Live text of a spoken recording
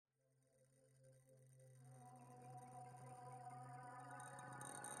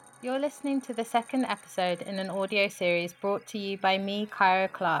You're listening to the second episode in an audio series brought to you by me,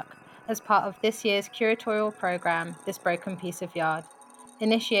 Kyra Clark, as part of this year's curatorial programme, This Broken Piece of Yard,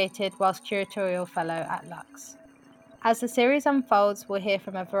 initiated whilst curatorial fellow at Lux. As the series unfolds, we'll hear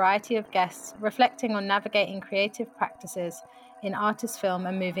from a variety of guests reflecting on navigating creative practices in artist film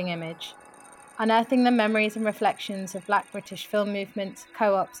and moving image, unearthing the memories and reflections of Black British film movements,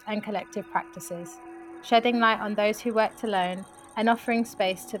 co-ops and collective practices, shedding light on those who worked alone and offering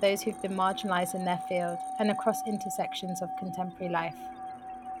space to those who've been marginalised in their field and across intersections of contemporary life.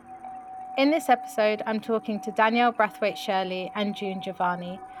 In this episode, I'm talking to Danielle Brathwaite-Shirley and June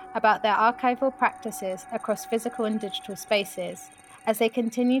Givanni about their archival practices across physical and digital spaces as they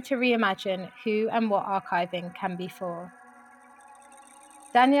continue to reimagine who and what archiving can be for.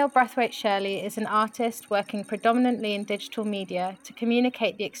 Danielle Brathwaite-Shirley is an artist working predominantly in digital media to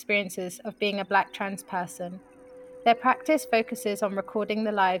communicate the experiences of being a Black trans person. Their practice focuses on recording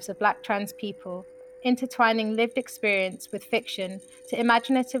the lives of Black trans people, intertwining lived experience with fiction to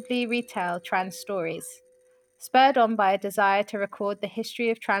imaginatively retell trans stories. Spurred on by a desire to record the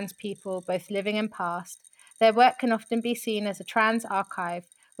history of trans people, both living and past, their work can often be seen as a trans archive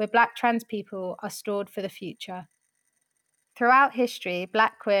where Black trans people are stored for the future. Throughout history,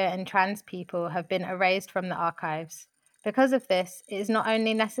 Black, queer, and trans people have been erased from the archives. Because of this, it is not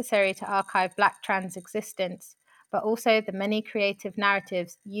only necessary to archive Black trans existence, but also the many creative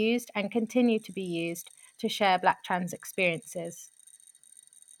narratives used and continue to be used to share Black trans experiences.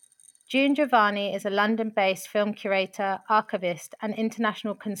 June Givanni is a London-based film curator, archivist, and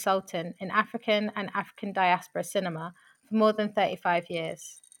international consultant in African and African diaspora cinema for more than 35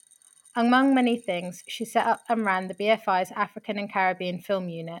 years. Among many things, she set up and ran the BFI's African and Caribbean Film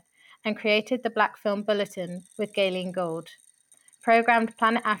Unit and created the Black Film Bulletin with Gayleen Gould, programmed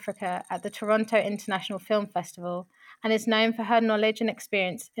Planet Africa at the Toronto International Film Festival, and is known for her knowledge and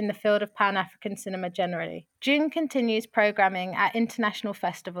experience in the field of Pan-African cinema generally. June continues programming at international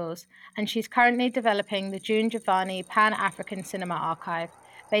festivals, and she's currently developing the June Givanni Pan-African Cinema Archive,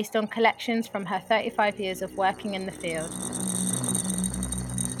 based on collections from her 35 years of working in the field.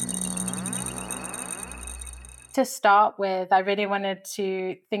 To start with, I really wanted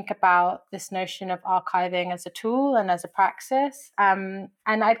to think about this notion of archiving as a tool and as a praxis. And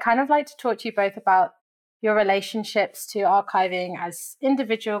I'd kind of like to talk to you both about your relationships to archiving as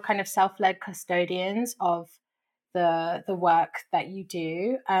individual kind of self-led custodians of the work that you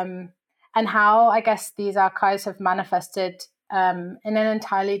do, and how, I guess, these archives have manifested in an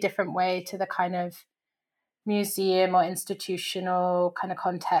entirely different way to the kind of museum or institutional kind of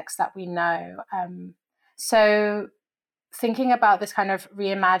context that we know. So thinking about this kind of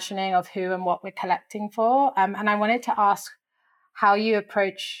reimagining of who and what we're collecting for, and I wanted to ask how you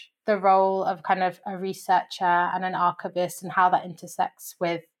approach the role of kind of a researcher and an archivist and how that intersects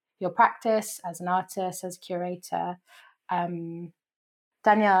with your practice as an artist, as a curator.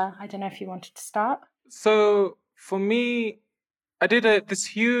 Danielle, I don't know if you wanted to start. So for me, I did this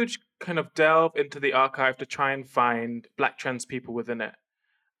huge kind of delve into the archive to try and find Black trans people within it.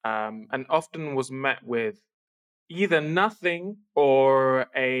 And often was met with either nothing or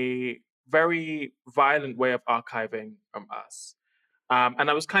a very violent way of archiving from us. And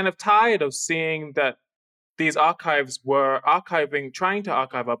I was kind of tired of seeing that these archives were trying to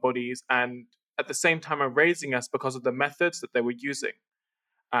archive our bodies and at the same time erasing us because of the methods that they were using.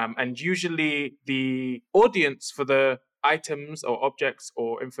 And usually the audience for the items or objects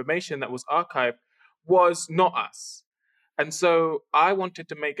or information that was archived was not us. And so I wanted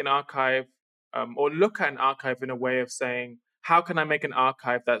to make an archive or look at an archive in a way of saying, how can I make an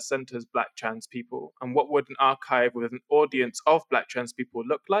archive that centers Black trans people? And what would an archive with an audience of Black trans people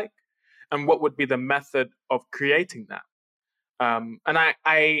look like? And what would be the method of creating that? And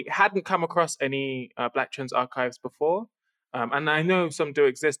I hadn't come across any Black trans archives before. And I know some do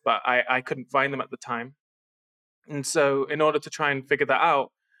exist, but I couldn't find them at the time. And so in order to try and figure that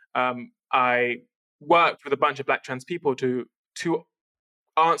out, I worked with a bunch of Black trans people to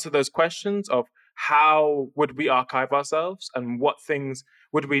answer those questions of how would we archive ourselves and what things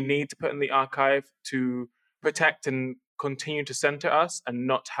would we need to put in the archive to protect and continue to center us and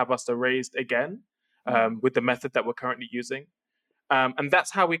not have us erased again with the method that we're currently using. And that's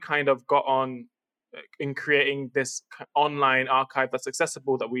how we kind of got on in creating this online archive that's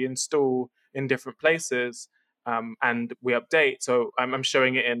accessible, that we install in different places and we update. So I'm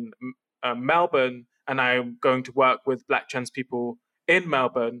showing it in Melbourne, and I'm going to work with Black trans people in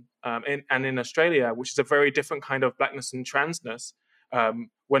Melbourne and in Australia, which is a very different kind of Blackness and transness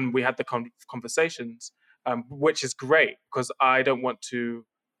when we had the conversations, which is great because I don't want to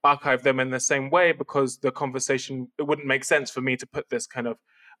archive them in the same way because the conversation, it wouldn't make sense for me to put this kind of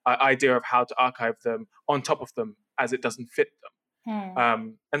idea of how to archive them on top of them as it doesn't fit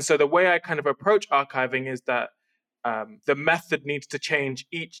them. And so the way I kind of approach archiving is that the method needs to change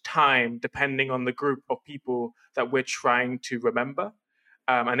each time depending on the group of people that we're trying to remember.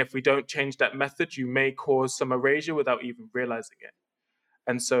 And if we don't change that method, you may cause some erasure without even realizing it.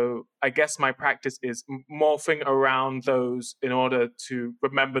 And so I guess my practice is morphing around those in order to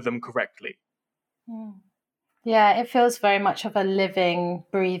remember them correctly. Yeah, it feels very much of a living,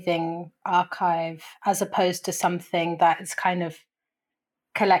 breathing archive as opposed to something that is kind of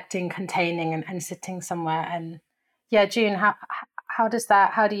collecting, containing, and sitting somewhere. And yeah, June, how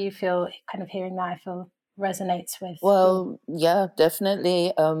do you feel kind of hearing that? I feel resonates with. Well, yeah,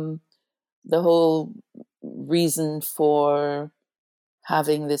 definitely. The whole reason for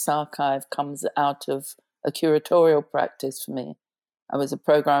having this archive comes out of a curatorial practice for me. I was a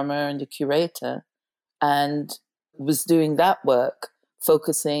programmer and a curator and was doing that work,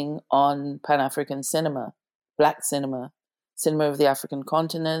 focusing on Pan-African cinema, Black cinema, cinema of the African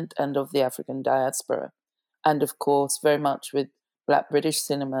continent and of the African diaspora. And of course, very much with Black British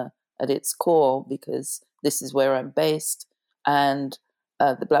cinema at its core, because this is where I'm based. And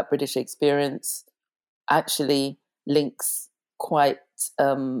the Black British experience actually links quite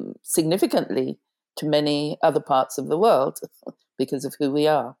significantly to many other parts of the world because of who we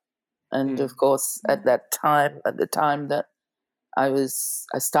are. And of course, at the time that I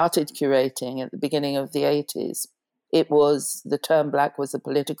started curating at the beginning of the 80s, the term Black was a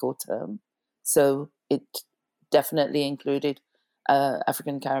political term. So it definitely included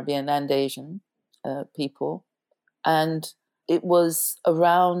African, Caribbean and Asian people. And it was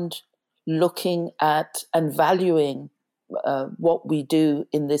around looking at and valuing what we do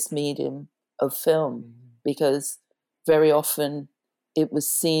in this medium of film, because very often it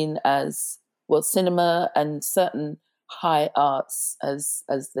was seen as, well, cinema and certain high arts, as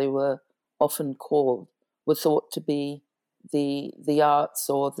they were often called, were thought to be the arts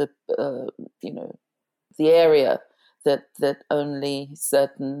or the the area that only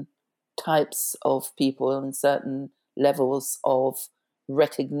certain types of people and certain levels of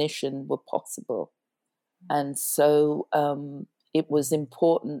recognition were possible. And so it was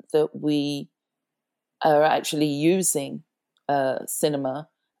important that we are actually using cinema,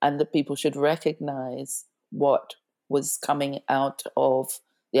 and that people should recognize what was coming out of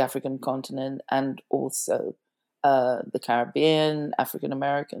the African continent and also the Caribbean, African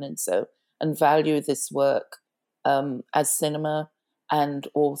American, and value this work as cinema, and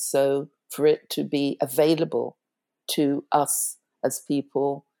also for it to be available to us as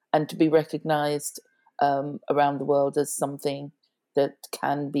people and to be recognized around the world as something that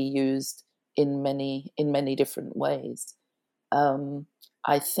can be used in many different ways.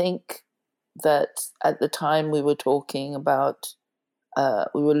 I think that at the time we were talking about,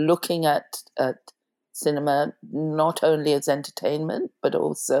 we were looking at cinema not only as entertainment, but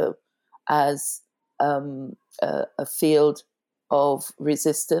also as a field of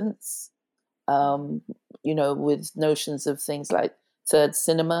resistance, with notions of things like third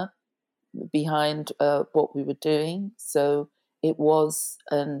cinema behind what we were doing. So it was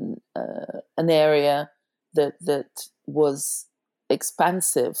an area that was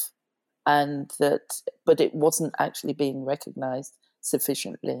expansive, but it wasn't actually being recognized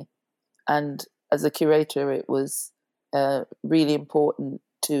sufficiently. And as a curator, it was really important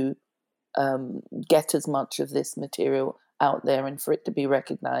to get as much of this material out there and for it to be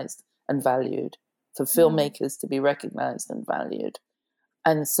recognized and valued, for filmmakers to be recognized and valued.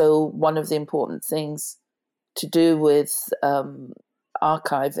 And so one of the important things to do with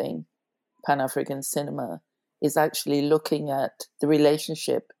archiving Pan-African cinema is actually looking at the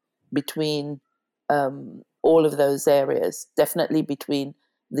relationship between all of those areas, definitely between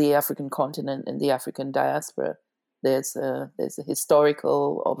the African continent and the African diaspora. There's a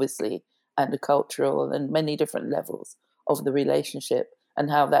historical, obviously, and a cultural, and many different levels of the relationship and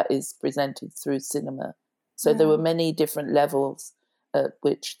how that is presented through cinema. So there were many different levels at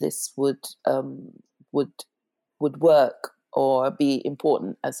which this would work or be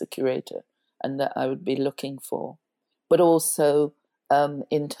important as a curator, and that I would be looking for. But also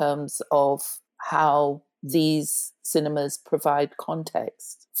in terms of how these cinemas provide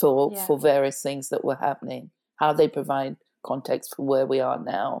context for various things that were happening, how they provide context for where we are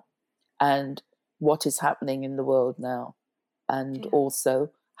now and what is happening in the world now, and also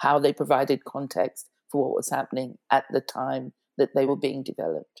how they provided context for what was happening at the time that they were being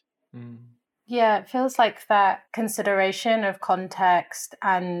developed. Yeah, it feels like that consideration of context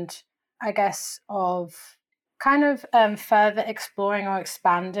and I guess of kind of further exploring or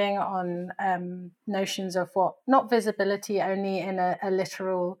expanding on notions of what, not visibility only in a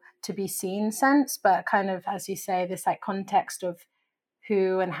literal to be seen sense, but kind of, as you say, this like context of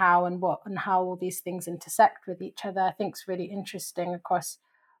who and how and what and how all these things intersect with each other, I think is really interesting across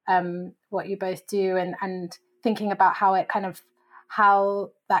what you both do, and thinking about how it kind of,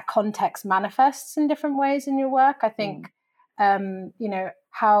 how that context manifests in different ways in your work. I think,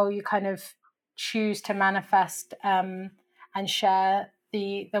 how you kind of choose to manifest and share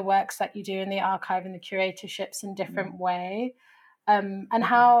the works that you do in the archive and the curatorships in different way, and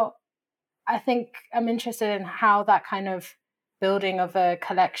how I think I'm interested in how that kind of building of a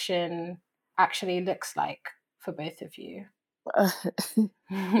collection actually looks like for both of you.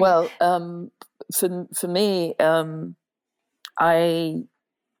 Well, for me, I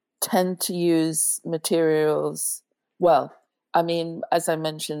tend to use materials. Well, I mean, as I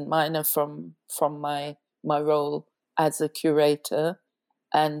mentioned, mine are from my role as a curator,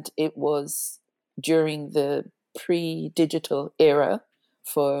 and it was during the pre-digital era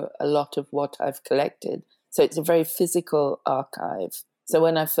for a lot of what I've collected. So it's a very physical archive. So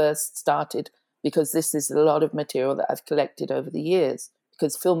when I first started, because this is a lot of material that I've collected over the years,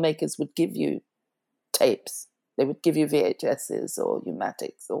 because filmmakers would give you tapes, they would give you VHSs or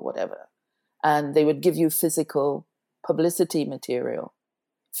Umatics or whatever, and they would give you physical publicity material,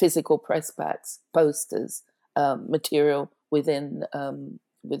 physical press packs, posters, material within for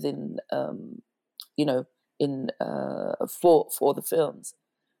the films.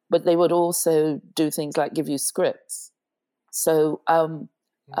 But they would also do things like give you scripts. So I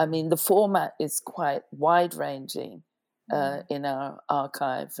mean, the format is quite wide-ranging in our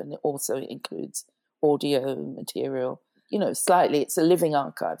archive, and it also includes audio material. Slightly, it's a living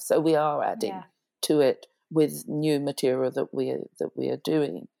archive, so we are adding to it with new material that we are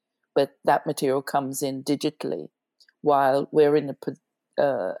doing. But that material comes in digitally, while we're at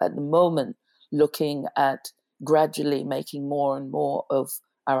the moment looking at gradually making more and more of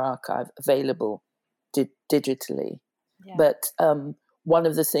our archive available digitally. Yeah. But one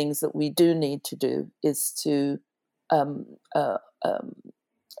of the things that we do need to do is to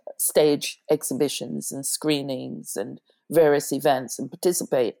stage exhibitions and screenings and various events and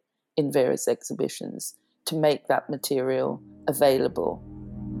participate in various exhibitions to make that material available.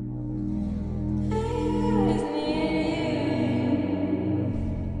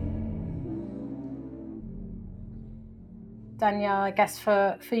 Danielle, I guess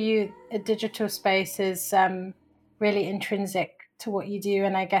for you, a digital space is really intrinsic to what you do,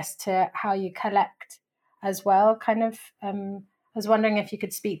 and I guess to how you collect as well. Kind of, I was wondering if you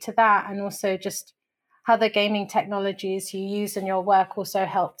could speak to that, and also just how the gaming technologies you use in your work also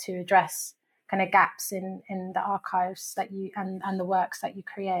help to address kind of gaps in the archives that you and the works that you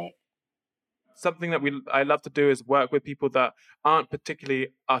create. Something that I love to do is work with people that aren't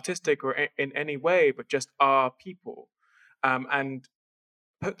particularly artistic or in any way, but just are people, and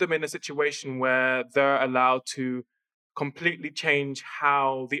put them in a situation where they're allowed to completely change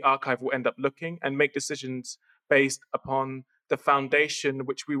how the archive will end up looking and make decisions based upon the foundation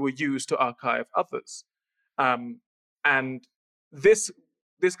which we will use to archive others. And this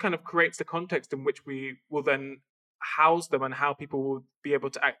kind of creates the context in which we will then house them and how people will be able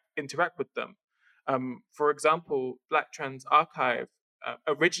to interact with them. For example, Black Trans Archive,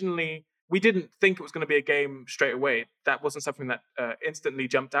 originally, we didn't think it was going to be a game straight away. That wasn't something that instantly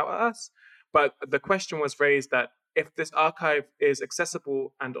jumped out at us. But the question was raised that if this archive is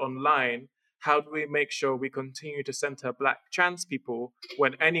accessible and online, how do we make sure we continue to center Black trans people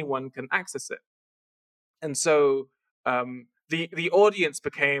when anyone can access it? And so the audience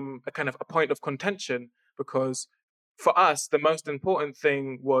became a kind of a point of contention, because for us, the most important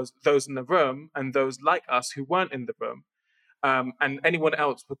thing was those in the room and those like us who weren't in the room. And anyone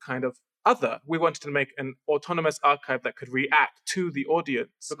else were kind of other. We wanted to make an autonomous archive that could react to the audience,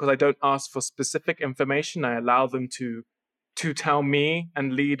 because I don't ask for specific information. I allow them to tell me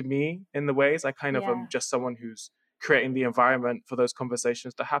and lead me in the ways. I kind of am just someone who's creating the environment for those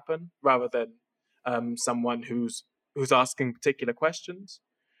conversations to happen, rather than someone who's asking particular questions.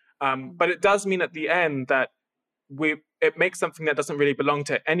 But it does mean at the end that it makes something that doesn't really belong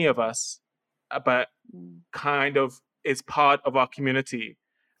to any of us, but kind of is part of our community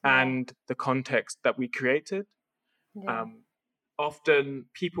and the context that we created. Often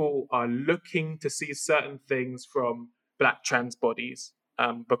people are looking to see certain things from Black trans bodies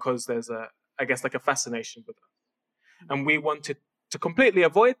because there's I guess like a fascination with us. And we wanted to completely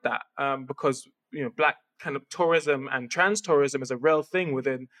avoid that because Black kind of tourism and trans tourism is a real thing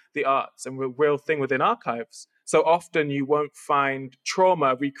within the arts and a real thing within archives. So often you won't find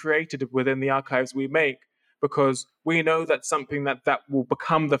trauma recreated within the archives we make, because we know that's something that will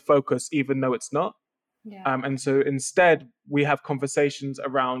become the focus, even though it's not. And so instead, we have conversations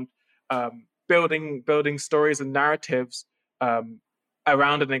around building stories and narratives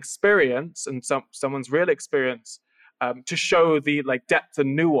around an experience and someone's real experience, to show the depth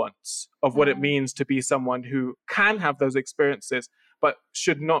and nuance of what it means to be someone who can have those experiences, but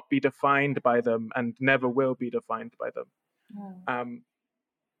should not be defined by them and never will be defined by them.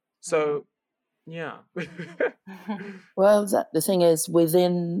 So, yeah. Well, the thing is,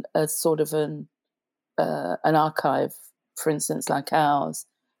 within a sort of an archive, for instance, like ours,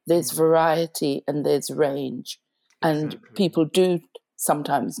 there's variety and there's range, and people do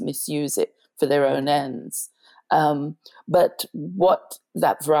sometimes misuse it for their own ends. But what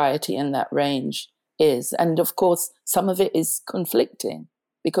that variety and that range is, and of course, some of it is conflicting,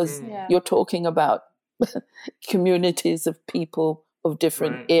 because you're talking about communities of people of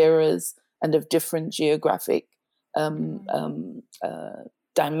different eras and of different geographic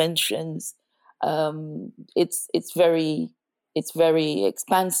dimensions. It's very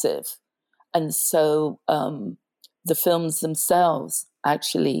expansive, and so the films themselves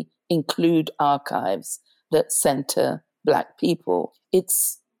actually include archives that center Black people.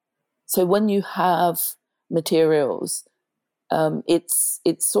 So when you have materials, it's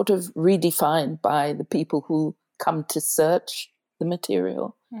sort of redefined by the people who come to search the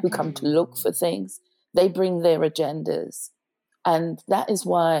material, who come to look for things. They bring their agendas, and that is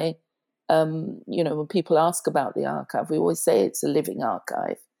why, when people ask about the archive, we always say it's a living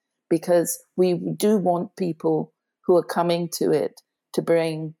archive, because we do want people who are coming to it to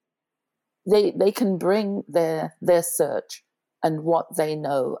bring. They can bring their search and what they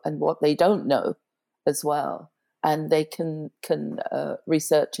know and what they don't know as well, and they can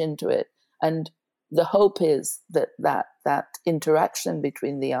research into it. And the hope is that interaction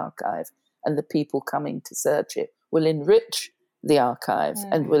between the archive and the people coming to search it will enrich the archive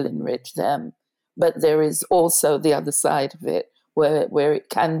and will enrich them. But there is also the other side of it, where it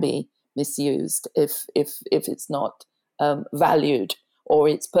can be misused if it's not valued, or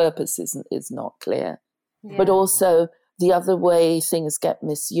its purpose is not clear. But also, the other way things get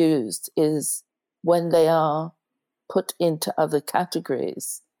misused is when they are put into other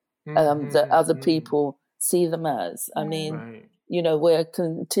categories that other people see them as. I mean, we're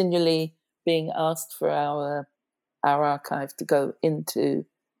continually being asked for our archive to go into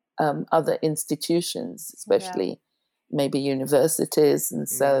other institutions, especially maybe universities, and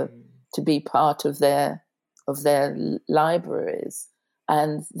so to be part of their libraries.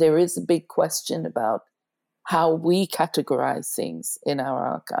 And there is a big question about how we categorize things in our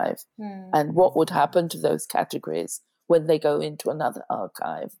archive, and what would happen to those categories when they go into another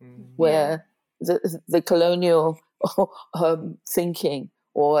archive, where the colonial thinking,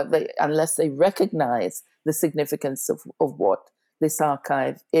 or unless they recognize the significance of what this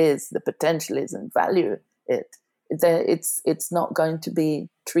archive is, the potential is, and value it, it's not going to be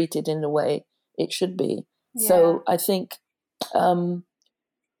treated in the way it should be. So I think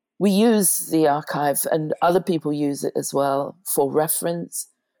we use the archive, and other people use it as well, for reference,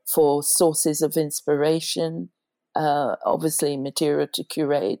 for sources of inspiration, obviously material to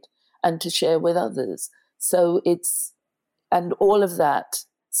curate and to share with others. So and all of that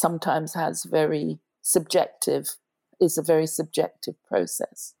sometimes is a very subjective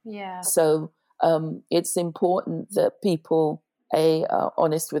process. So it's important that people are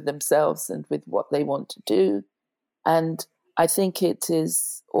honest with themselves and with what they want to do. And I think it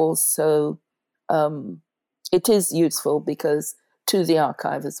is also it is useful because to the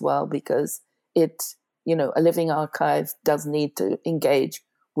archive as well, because it, a living archive does need to engage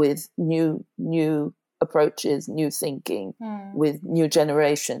with new approaches, new thinking, with new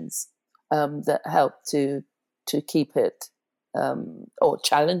generations that help to keep it or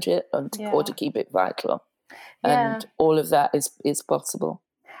challenge it, or to keep it vital. And all of that is possible.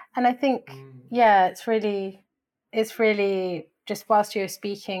 And I think, it's really just whilst you were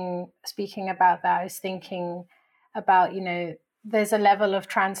speaking about that, I was thinking about, there's a level of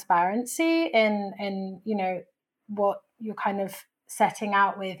transparency in what you're kind of setting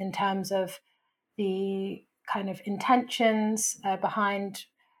out with in terms of the kind of intentions behind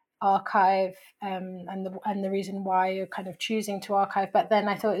archive, and the reason why you're kind of choosing to archive. But then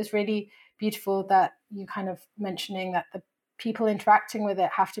I thought it was really beautiful that you kind of mentioning that the people interacting with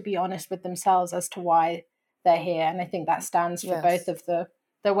it have to be honest with themselves as to why they're here. And I think that stands for both of the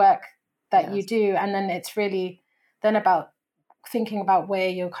work that you do. And then it's really then about thinking about where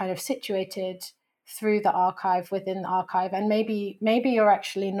you're kind of situated through the archive, within the archive, and maybe you're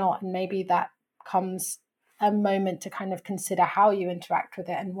actually not, and maybe that comes a moment to kind of consider how you interact with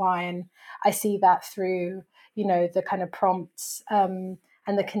it and why. And I see that through the kind of prompts and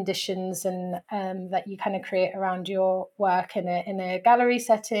the conditions and that you kind of create around your work in a gallery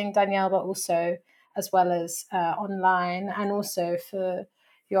setting, Danielle, but also as well as online, and also for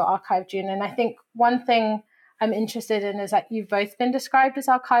your archive, June. And I think one thing I'm interested in is that you've both been described as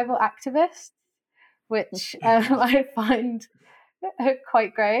archival activists, which I find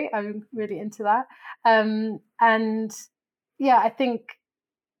quite great. I'm really into that. And yeah, I think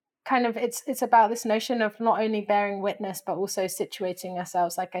kind of it's about this notion of not only bearing witness, but also situating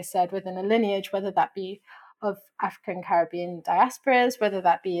ourselves, like I said, within a lineage, whether that be of African Caribbean diasporas, whether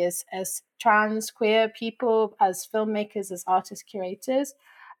that be as trans, queer people, as filmmakers, as artists, curators.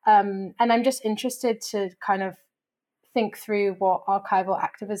 And I'm just interested to kind of think through what archival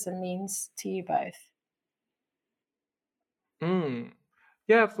activism means to you both.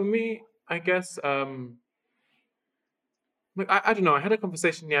 Yeah, for me, I guess I don't know. I had a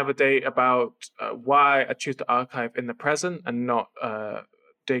conversation the other day about why I choose to archive in the present and not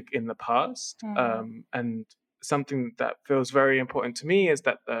dig in the past. And something that feels very important to me is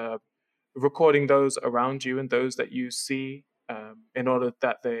that recording those around you and those that you see in order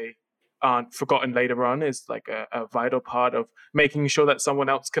that they aren't forgotten later on is like a vital part of making sure that someone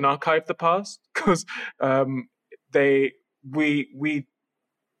else can archive the past, because we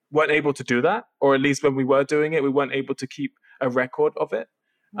weren't able to do that, or at least when we were doing it, we weren't able to keep a record of it.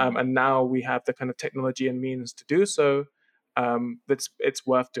 And now we have the kind of technology and means to do so. It's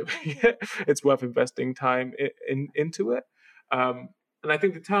worth doing it. It's worth investing time into it. And I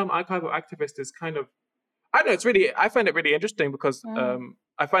think the term archival activist is kind of, I don't know, I find it really interesting because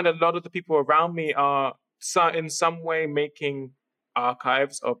I find a lot of the people around me are in some way making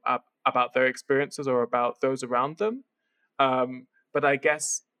archives about their experiences or about those around them. But I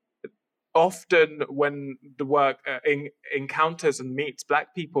guess often when the work encounters and meets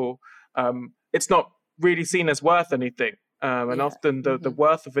Black people, it's not really seen as worth anything. And often the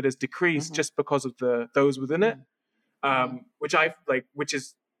worth of it is decreased just because of those within it, which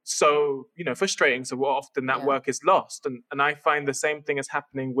is so frustrating. So often that work is lost, and I find the same thing is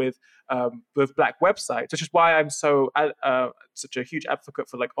happening with Black websites, which is why I'm so such a huge advocate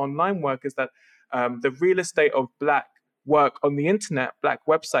for like online work. Is that the real estate of Black work on the internet, Black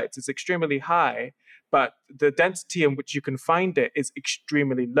websites, is extremely high, but the density in which you can find it is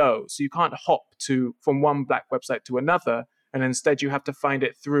extremely low. So you can't hop from one Black website to another, and instead you have to find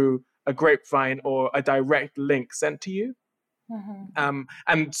it through a grapevine or a direct link sent to you. And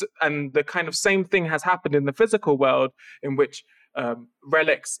the kind of same thing has happened in the physical world, in which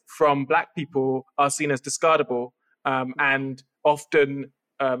relics from Black people are seen as discardable, and often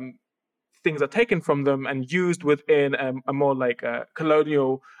things are taken from them and used within a more like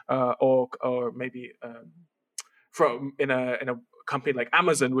colonial or maybe from in a company like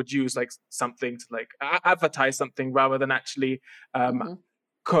Amazon would use like something to like advertise something rather than actually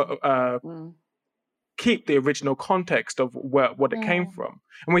keep the original context of what it came from.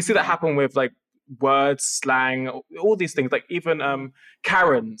 And we see that happen with like words, slang, all these things, like even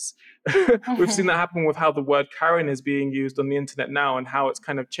Karens. We've seen that happen with how the word Karen is being used on the internet now, and how it's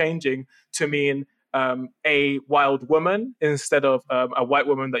kind of changing to mean a wild woman instead of a white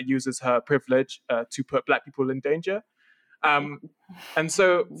woman that uses her privilege to put Black people in danger. And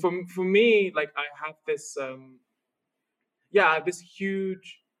so for me, like I have this this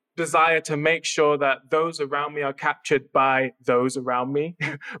huge desire to make sure that those around me are captured by those around me,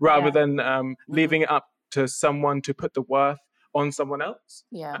 rather than leaving it up to someone to put the worth on someone else.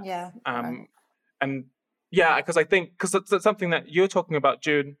 And because I think, because that's something that you're talking about,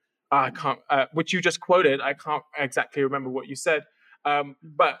 June, I can't, which you just quoted, I can't exactly remember what you said,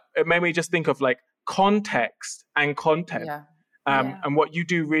 but it made me just think of like context and content. And what you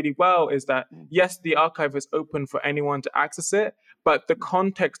do really well is that, yes, the archive is open for anyone to access it, but the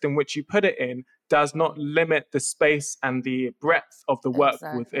context in which you put it in does not limit the space and the breadth of the work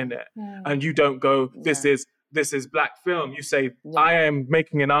within it. And you don't go, this is Black film. You say, I am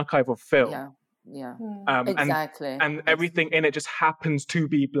making an archive of film. And everything in it just happens to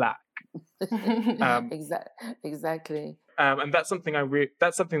be Black. Exactly. And that's something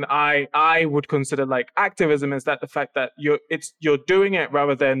that I would consider like activism, is that the fact that you're doing it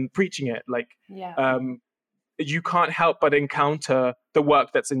rather than preaching it. Like you can't help but encounter the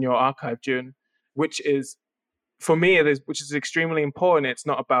work that's in your archive, June, which is, for me, which is extremely important. It's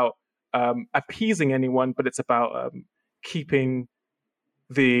not about appeasing anyone, but it's about keeping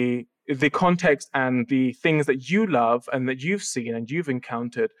the context and the things that you love and that you've seen and you've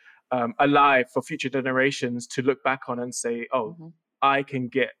encountered alive for future generations to look back on and say, I can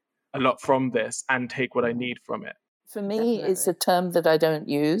get a lot from this and take what I need from it. For me, it's a term that I don't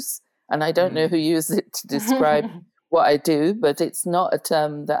use. and I don't know who used it to describe what I do, but it's not a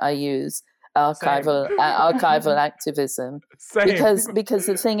term that I use. Archival activism, Same. because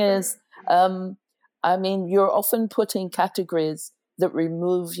the thing is, I mean, you're often put in categories that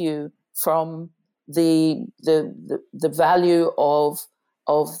remove you from the value of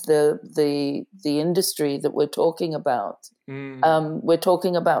the industry that we're talking about. We're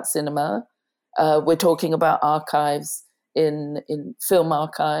talking about cinema. We're talking about archives in film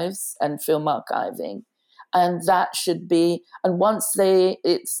archives and film archiving, and that should be. And once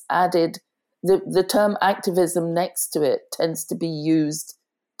it's added, the term activism next to it tends to be used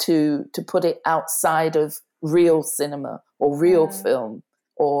to put it outside of real cinema or real film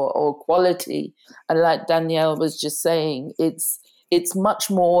or quality. And like Danielle was just saying, it's much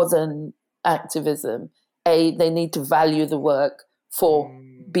more than activism. They need to value the work for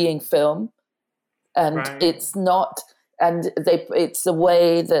being film, and it's not, and it's a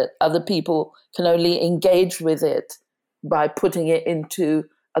way that other people can only engage with it by putting it into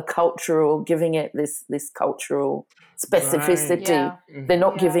a cultural, giving it this cultural specificity. They're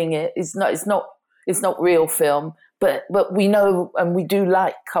not giving it. It's not real film. But we know, and we do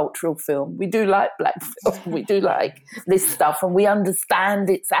like cultural film. We do like black film. We do like this stuff, and we understand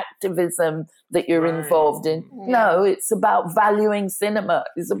its activism that you're involved in. No, it's about valuing cinema.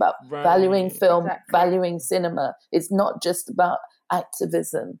 It's about valuing film, valuing cinema. It's not just about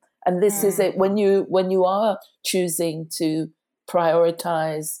activism. And this is it. When you are choosing to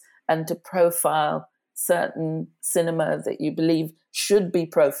prioritize and to profile certain cinema that you believe should be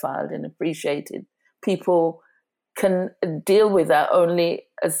profiled and appreciated, people can deal with that only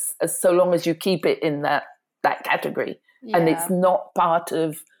as so long as you keep it in that category, and it's not part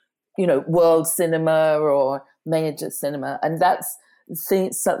of world cinema or major cinema. And that's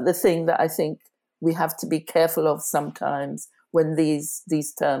the thing that I think we have to be careful of sometimes when these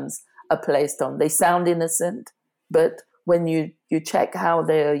terms are placed on. They sound innocent, but when you check how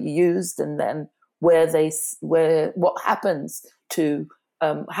they're used, and then what happens to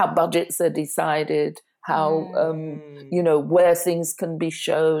how budgets are decided, how where things can be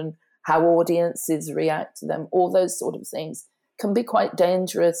shown, how audiences react to them, all those sort of things can be quite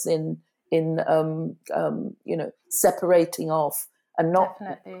dangerous in separating off and not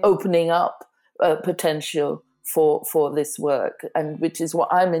opening up potential for this work, and which is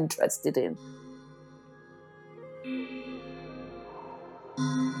what I'm interested in.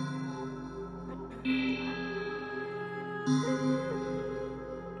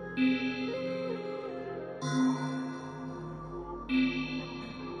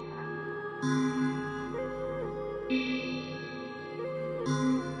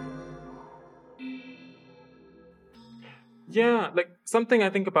 Yeah, like something I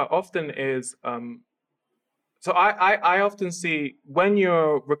think about often is so I often see when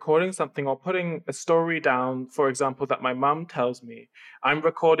you're recording something or putting a story down, for example, that my mum tells me, I'm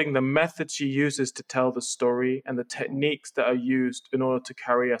recording the method she uses to tell the story and the techniques that are used in order to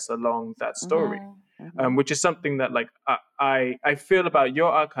carry us along that story. Which is something that like I feel about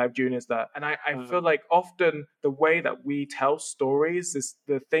your archive, June, is that, and I feel like often the way that we tell stories is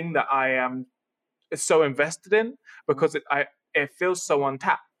the thing that I am so invested in, because it feels so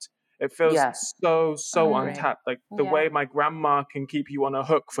untapped. It feels so untapped. Like the way my grandma can keep you on a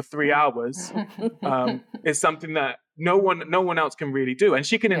hook for 3 hours is something that no one else can really do. And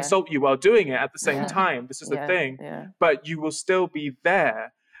she can insult you while doing it at the same time. This is the thing. But you will still be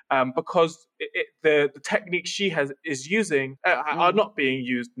there because the techniques she is using are not being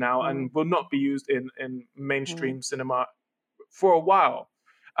used now and will not be used in mainstream cinema for a while.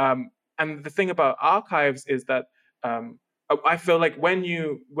 And the thing about archives is that I feel like when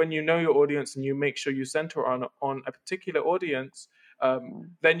you know your audience and you make sure you center on a particular audience,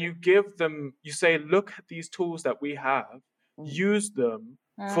 then you say, look at these tools that we have, use them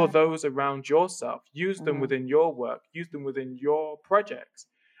for those around yourself, use them within your work, use them within your projects.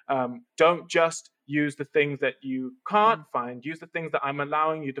 Don't just use the things that you can't find, use the things that I'm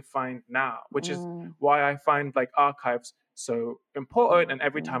allowing you to find now, which is why I find like archives so important. And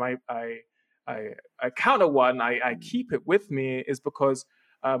every time I counter one, I keep it with me, is because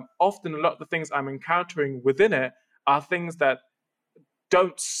often a lot of the things I'm encountering within it are things that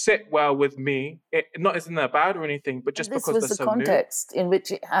don't sit well with me. Not isn't that bad or anything, but just because they're so new. This was the context in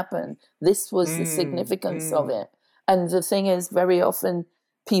which it happened. This was the significance of it. And the thing is, very often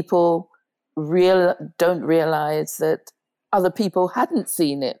people don't realize that other people hadn't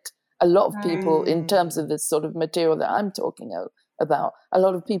seen it. A lot of people, in terms of this sort of material that I'm talking about, a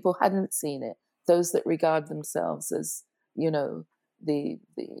lot of people hadn't seen it. Those that regard themselves as, the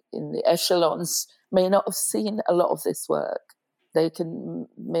in the echelons may not have seen a lot of this work. they can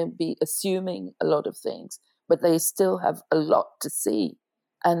maybe assuming a lot of things, but they still have a lot to see.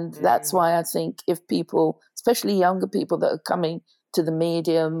 And that's why I think if people, especially younger people that are coming to the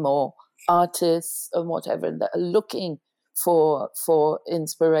medium, or artists and whatever, that are looking for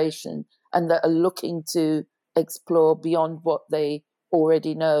inspiration and that are looking to explore beyond what they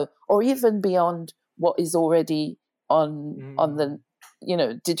already know, or even beyond what is already on the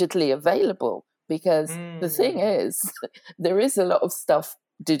digitally available, because the thing is there is a lot of stuff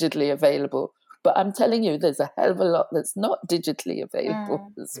digitally available, but I'm telling you, there's a hell of a lot that's not digitally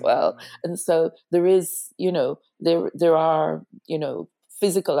available as well. And so there is, there are,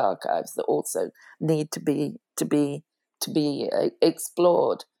 physical archives that also need to be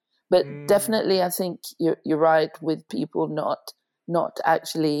explored. But definitely, I think you're right with people not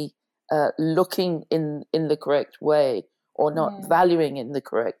actually looking in the correct way, or not valuing in the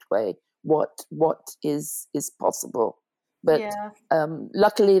correct way what is possible. But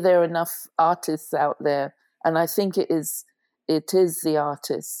luckily, there are enough artists out there, and I think it is the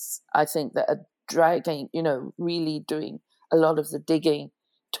artists, I think, that are dragging, really doing a lot of the digging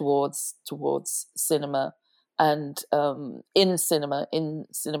towards cinema, and in cinema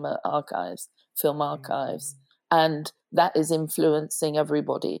archives, film archives, and that is influencing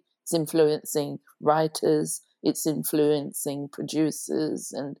everybody. It's influencing writers, it's influencing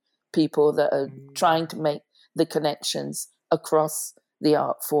producers and people that are trying to make the connections across the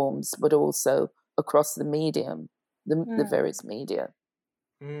art forms, but also across the medium, the various media.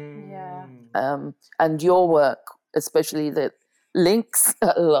 And your work, especially, that links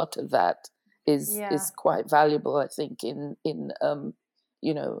a lot of that, is quite valuable, I think, in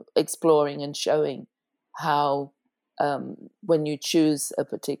exploring and showing how when you choose a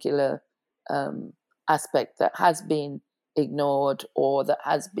particular aspect that has been ignored or that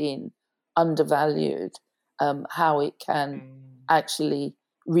has been undervalued, how it can actually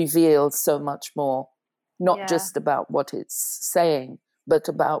reveal so much more, not just about what it's saying, but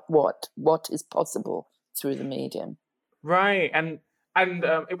about what is possible through the medium. Right, and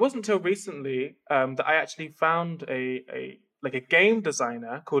it wasn't until recently that I actually found a game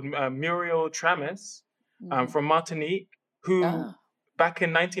designer called Muriel Tramis from Martinique, who back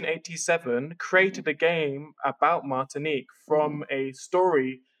in 1987 created a game about Martinique from a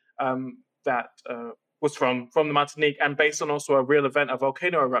story that was from the Martinique, and based on also a real event, a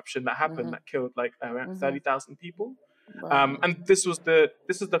volcano eruption that happened that killed like around 30,000 people. And this is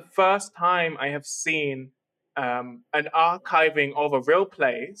the first time I have seen an archiving of a real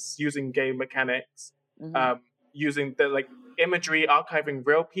place using game mechanics, using the imagery, archiving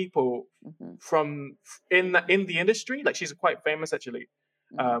real people from in the industry. Like, she's quite famous actually,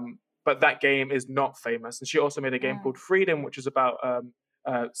 but that game is not famous. And she also made a game called Freedom, which is about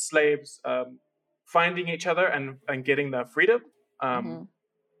slaves finding each other and getting their freedom,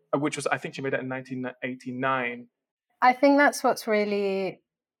 which was, I think she made that in 1989. I think that's what's really,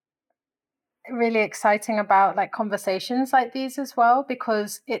 really exciting about conversations like these as well,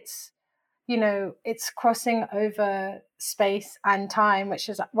 because it's crossing over space and time, which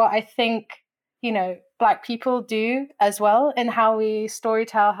is what I think Black people do as well, in how we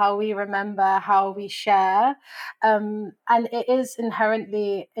storytell, how we remember, how we share, and it is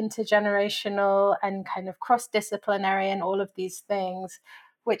inherently intergenerational and kind of cross-disciplinary and all of these things,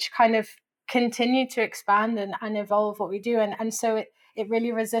 which kind of continue to expand and evolve what we do, and so it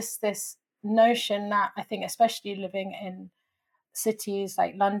really resists this notion that I think, especially living in cities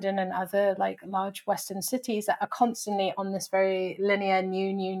like London and other large Western cities that are constantly on this very linear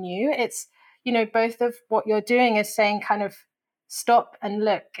new. It's, both of what you're doing is saying kind of stop and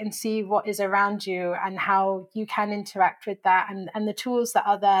look and see what is around you and how you can interact with that, and the tools that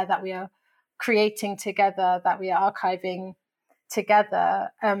are there that we are creating together, that we are archiving together.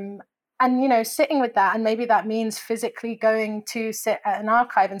 And sitting with that, and maybe that means physically going to sit at an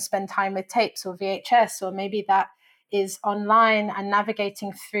archive and spend time with tapes or VHS, or maybe that is online and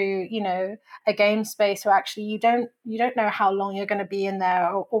navigating through a game space where actually you don't know how long you're going to be in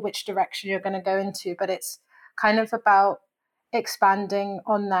there, or which direction you're going to go into, but it's kind of about expanding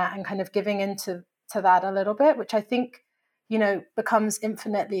on that and kind of giving into that a little bit, which I think becomes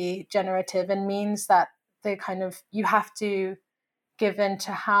infinitely generative, and means that the kind of you have to give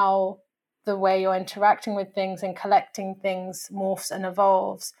into how the way you're interacting with things and collecting things morphs and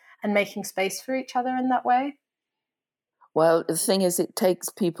evolves, and making space for each other in that way. Well, the thing is, it takes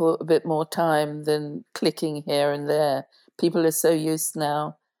people a bit more time than clicking here and there. People are so used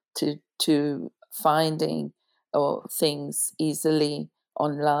now to finding things easily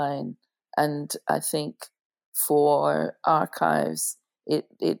online. And I think for archives,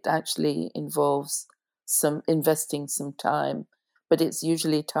 it actually involves investing some time but it's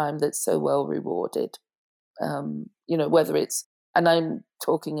usually time that's so well rewarded. Whether it's, and I'm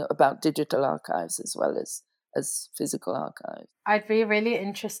talking about digital archives as well as physical archives. I'd be really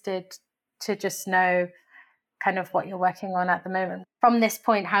interested to just know kind of what you're working on at the moment. From this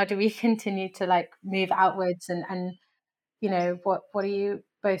point, how do we continue to move outwards and what are you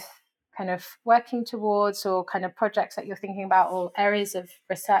both kind of working towards, or kind of projects that you're thinking about, or areas of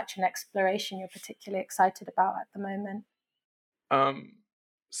research and exploration you're particularly excited about at the moment?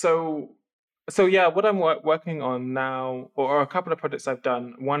 So yeah, what I'm working on now, or a couple of projects I've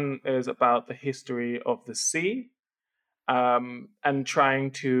done. One is about the history of the sea, and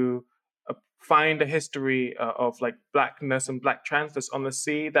trying to find a history of blackness and black transness on the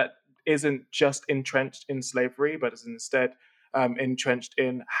sea that isn't just entrenched in slavery, but is instead entrenched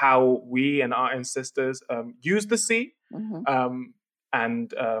in how we and our ancestors use the sea. Mm-hmm.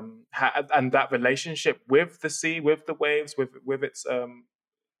 And that relationship with the sea, with the waves, with its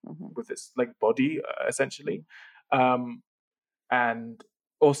body, essentially, and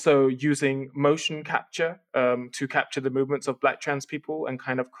also using motion capture to capture the movements of Black trans people and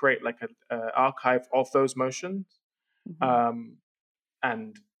kind of create a archive of those motions. Mm-hmm.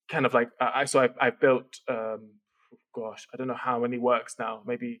 And kind of I built I don't know how many works now,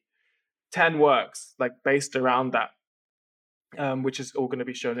 maybe 10 works based around that, which is all going to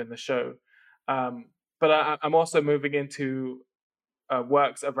be shown in the show. But I'm also moving into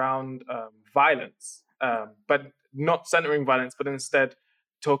works around violence, but not centering violence, but instead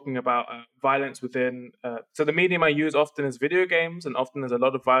talking about violence within. So the medium I use often is video games, and often there's a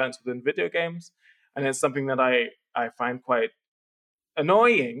lot of violence within video games, and it's something that I find quite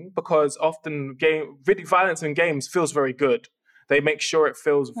annoying, because often violence in games feels very good. They make sure it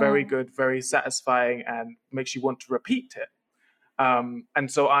feels very good, very satisfying, and makes you want to repeat it.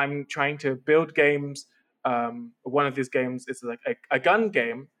 And so I'm trying to build games. One of these games is a gun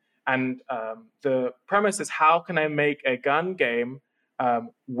game. And the premise is, how can I make a gun game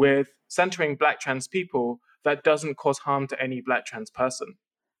with centering Black trans people that doesn't cause harm to any Black trans person?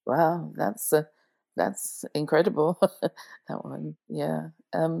 Wow, that's incredible. That one, yeah.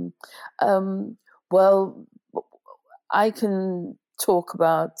 Well, I can talk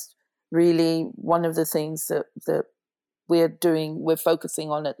about really one of the things that we're focusing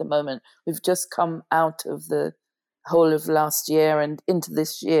on at the moment. We've just come out of the whole of last year and into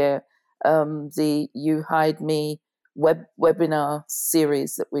this year, the You Hide Me webinar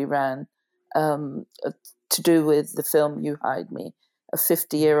series that we ran, to do with the film You Hide Me, a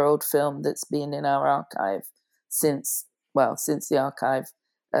 50-year-old film that's been in our archive since the archive,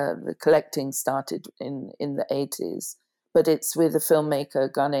 the collecting started in the 80s. But it's with a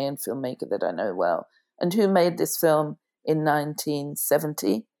Ghanaian filmmaker that I know well, and who made this film in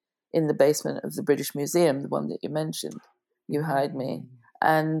 1970 in the basement of the British Museum, the one that you mentioned, You Hide Me.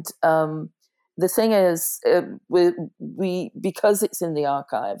 And the thing is, we because it's in the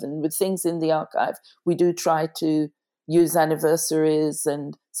archive, and with things in the archive, we do try to use anniversaries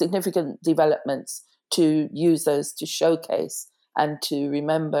and significant developments to use those to showcase and to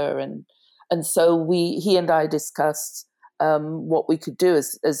remember. And so he and I discussed what we could do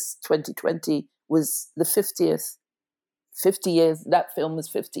as 2020 was the 50 years, that film was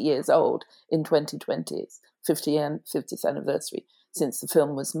 50 years old in 2020. It's 50th anniversary since the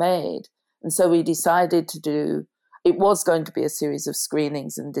film was made. And so we decided it was going to be a series of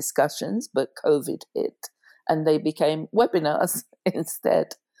screenings and discussions, but COVID hit and they became webinars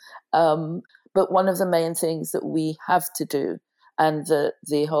instead. But one of the main things that we have to do, and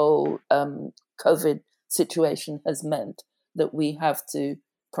the whole COVID situation has meant that we have to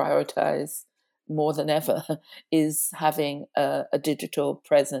prioritize more than ever, is having a digital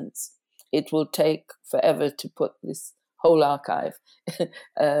presence. It will take forever to put this whole archive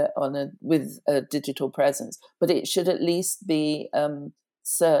with a digital presence, but it should at least be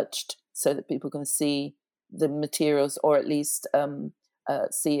searched so that people can see the materials, or at least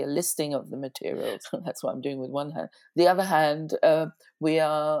see a listing of the materials. That's what I'm doing with one hand. The other hand,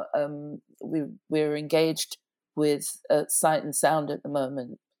 we're engaged with Sight and Sound at the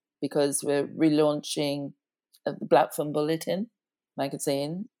moment, because we're relaunching the Black Film Bulletin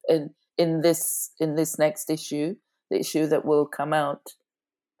magazine in this next issue, the issue that will come out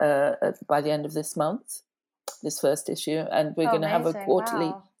by the end of this month, this first issue, and we're going to have a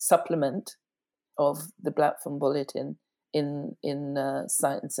quarterly supplement of the Black Film Bulletin in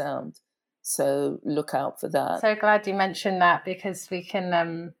Sight and Sound. So look out for that. So glad you mentioned that, because we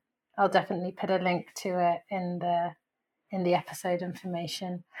can. I'll definitely put a link to it in the episode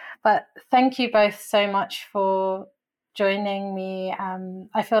information. But thank you both so much for joining me.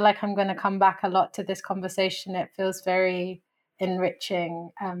 I feel like I'm going to come back a lot to this conversation. It feels very enriching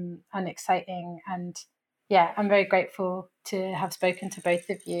and exciting. And yeah, I'm very grateful to have spoken to both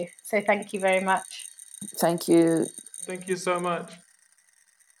of you. So thank you very much. Thank you. Thank you so much.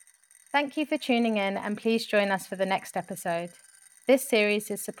 Thank you for tuning in, and please join us for the next episode. This series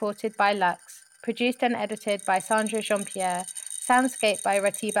is supported by Lux, produced and edited by Sandra Jean-Pierre, soundscape by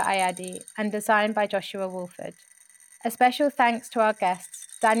Ratiba Ayadi, and designed by Joshua Wolford. A special thanks to our guests,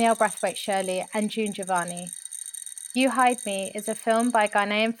 Danielle Brathwaite-Shirley and June Givanni. You Hide Me is a film by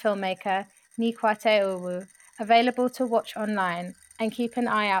Ghanaian filmmaker Nikwate Owu, available to watch online, and keep an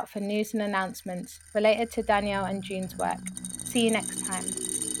eye out for news and announcements related to Danielle and June's work. See you next time.